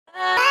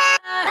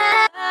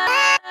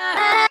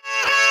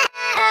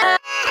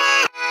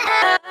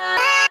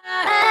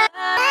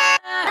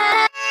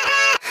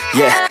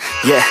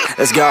Yeah,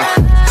 let's go.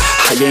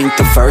 I ain't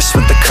the first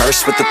with the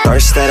curse, with the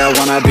thirst that I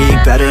wanna be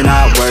better,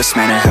 not worse,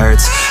 man it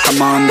hurts. I'm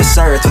on this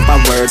earth with my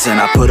words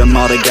and I put them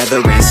all together,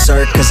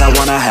 insert, cause I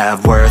wanna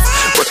have worth.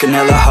 Working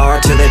hella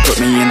hard till they put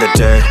me in the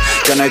dirt.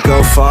 Gonna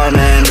go far,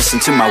 man, listen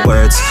to my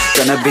words.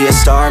 Gonna be a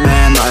star,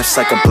 man, life's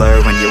like a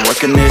blur. When you're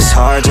working this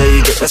hard, yeah,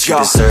 you get what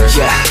you deserve.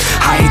 Yeah,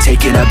 I ain't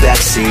taking a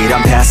backseat,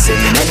 I'm passing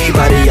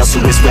anybody else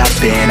who is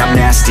rapping. I'm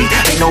nasty,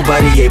 ain't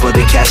nobody able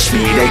to catch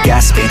me. They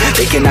gasping,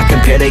 they cannot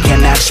compare, they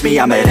can't match me.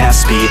 I'm at half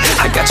speed,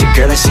 I got your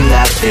girl and she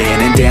laughing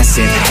and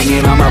dancing,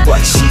 hanging on my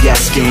butt, she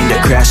asking to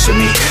crash with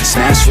me,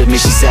 smash with me.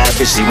 She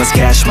savage, she wants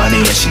cash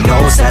money and she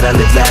knows that I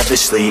live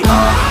lavishly.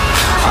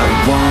 I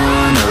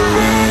wanna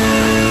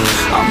live,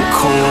 I'm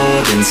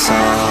cold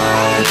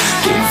inside.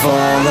 Give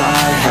all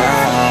I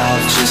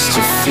have just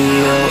to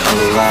feel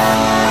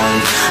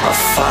alive. I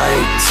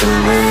fight to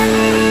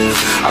live,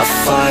 I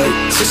fight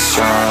to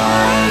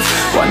strive.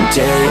 One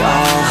day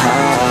I'll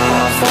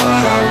have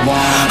what I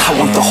want. I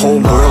want the whole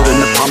world in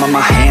the palm of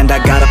my hand. I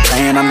got a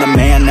plan, I'm the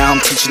man. Now I'm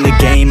teaching the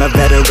game, a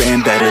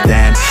veteran, better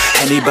than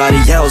anybody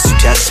else who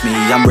tests me.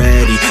 I'm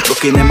ready,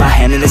 looking at my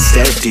hand and it's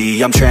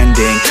steady. I'm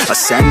trending,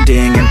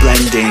 ascending and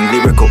blending,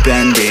 lyrical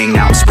bending.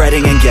 Now I'm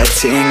spreading and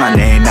getting my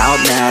name out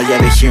now. Yeah,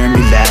 they hearing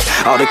me laugh,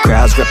 all the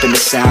crowds repping the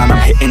sound.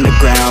 I'm hitting the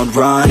ground,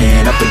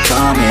 running, up and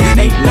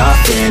coming, ain't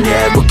nothing.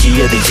 Yeah,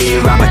 rookie of the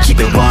year, I'ma keep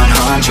it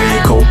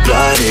 100.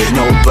 Cold-blooded,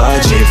 no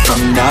budget,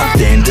 from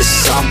nothing to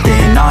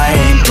something. I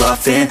ain't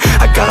bluffing,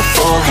 I got a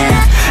full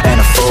hand and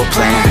a full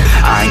plan.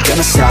 I ain't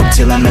gonna stop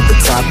till I'm at the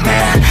top,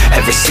 man.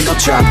 Every single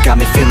drop got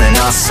me feeling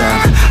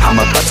awesome. I'm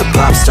about to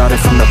pop, started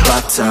from the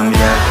bottom,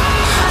 yeah.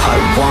 I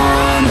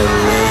wanna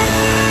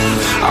live,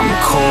 I'm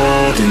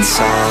cold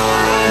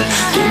inside.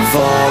 Give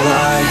all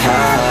I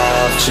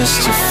have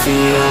just to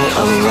feel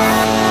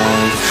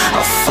alive.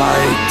 I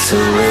fight to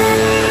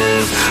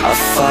live, I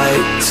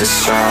fight to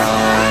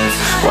strive.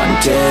 One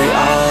day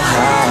I'll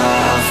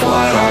have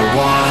what I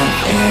want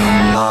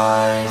in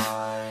life.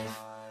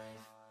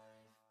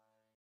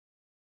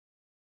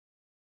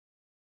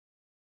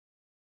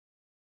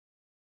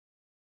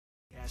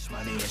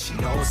 Money and she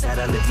knows that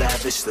I live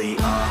lavishly.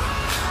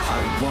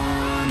 I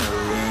wanna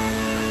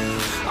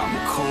live, I'm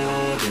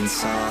cold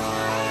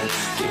inside.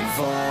 Give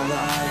all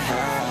I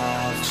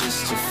have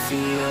just to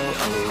feel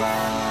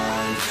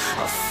alive.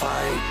 I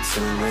fight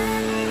to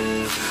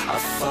live, I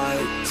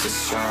fight to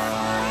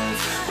strive.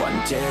 One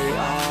day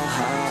I'll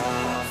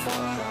have